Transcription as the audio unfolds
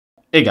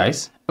Hey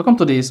guys, welcome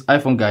to this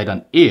iPhone guide,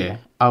 and here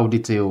I'll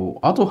detail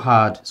how to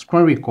add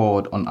screen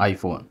record on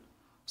iPhone.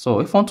 So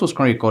if you want to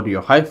screen record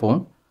your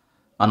iPhone,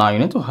 and now you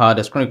need to add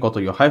a screen record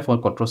to your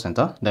iPhone control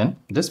center, then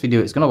this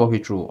video is going to walk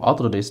you through how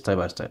to do this step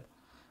by step.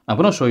 I'm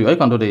going to show you how you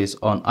can do this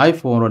on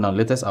iPhone running on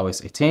latest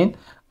iOS 18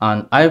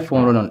 and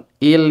iPhone running on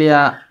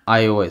earlier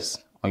iOS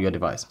on your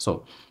device.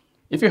 So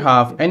if you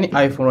have any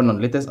iPhone running on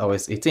latest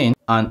iOS 18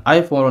 and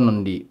iPhone running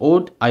on the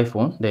old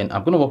iPhone, then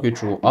I'm going to walk you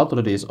through how to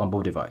do this on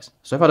both devices.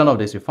 So if I don't know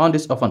this, you found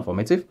this often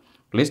informative,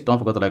 please don't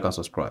forget to like and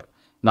subscribe.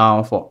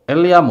 Now for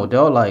earlier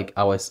model like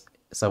iOS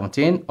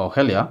 17 or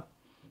earlier,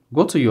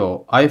 go to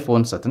your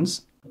iPhone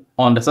settings.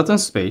 On the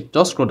settings page,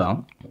 just scroll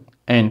down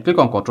and click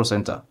on Control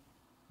Center.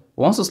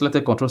 Once you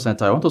select Control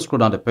Center, I want to scroll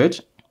down the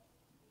page.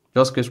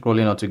 Just keep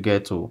scrolling until you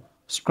get to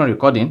screen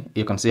recording.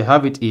 You can see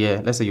have it here.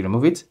 Let's say you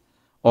remove it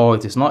or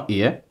it is not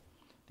here.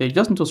 Then you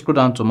just need to scroll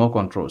down to more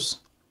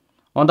controls.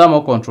 Under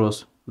more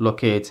controls,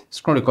 locate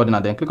screen recording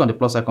and then click on the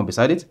plus icon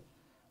beside it.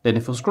 Then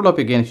if you scroll up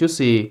again, if you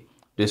see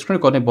the screen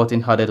recording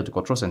button added to the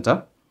control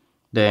center,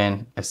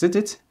 then exit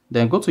it,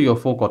 then go to your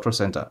full control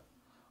center.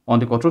 On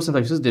the control center,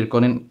 you see the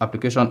recording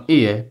application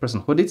here, press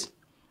and hold it.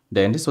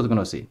 Then this is what you're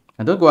going to see.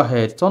 And then go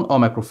ahead, turn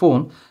on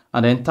microphone,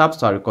 and then tap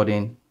start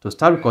recording to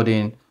start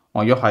recording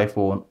on your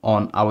iPhone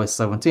on iOS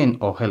 17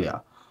 or earlier.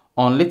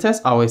 On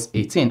latest iOS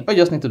 18, all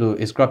you just need to do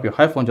is grab your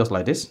iPhone just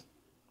like this.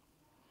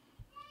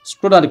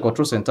 Scroll down the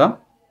control center,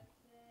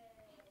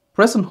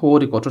 press and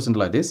hold the control center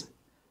like this,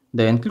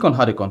 then click on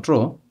add a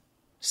control,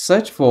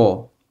 search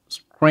for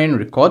screen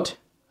record,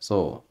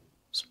 so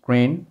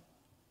screen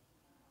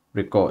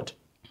record,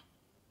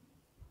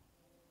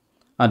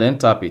 and then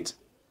tap it.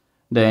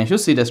 Then you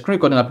should see the screen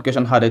recording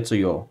application added to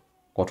your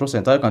control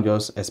center. You can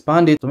just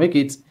expand it to make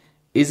it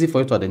easy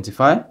for you to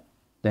identify,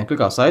 then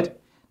click outside.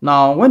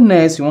 Now when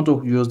next you want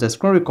to use the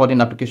screen recording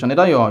application,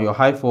 either on your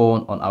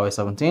iPhone on iOS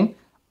 17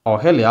 or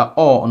earlier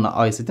or on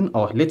iOS 18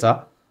 or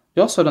later,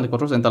 just hold on the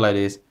control center like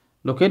this,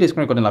 locate the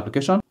screen recording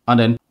application, and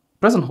then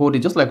press and hold it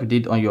just like we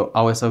did on your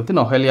iOS 17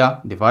 or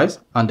earlier device,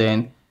 and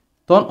then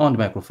turn on the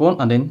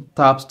microphone and then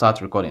tap start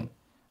recording.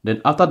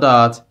 Then after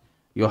that,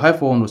 your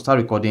iPhone will start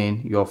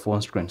recording your phone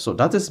screen. So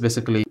that is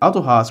basically how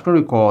to have screen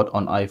record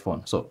on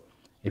iPhone. So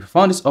if you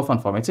found this often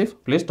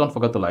informative, please don't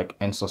forget to like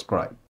and subscribe.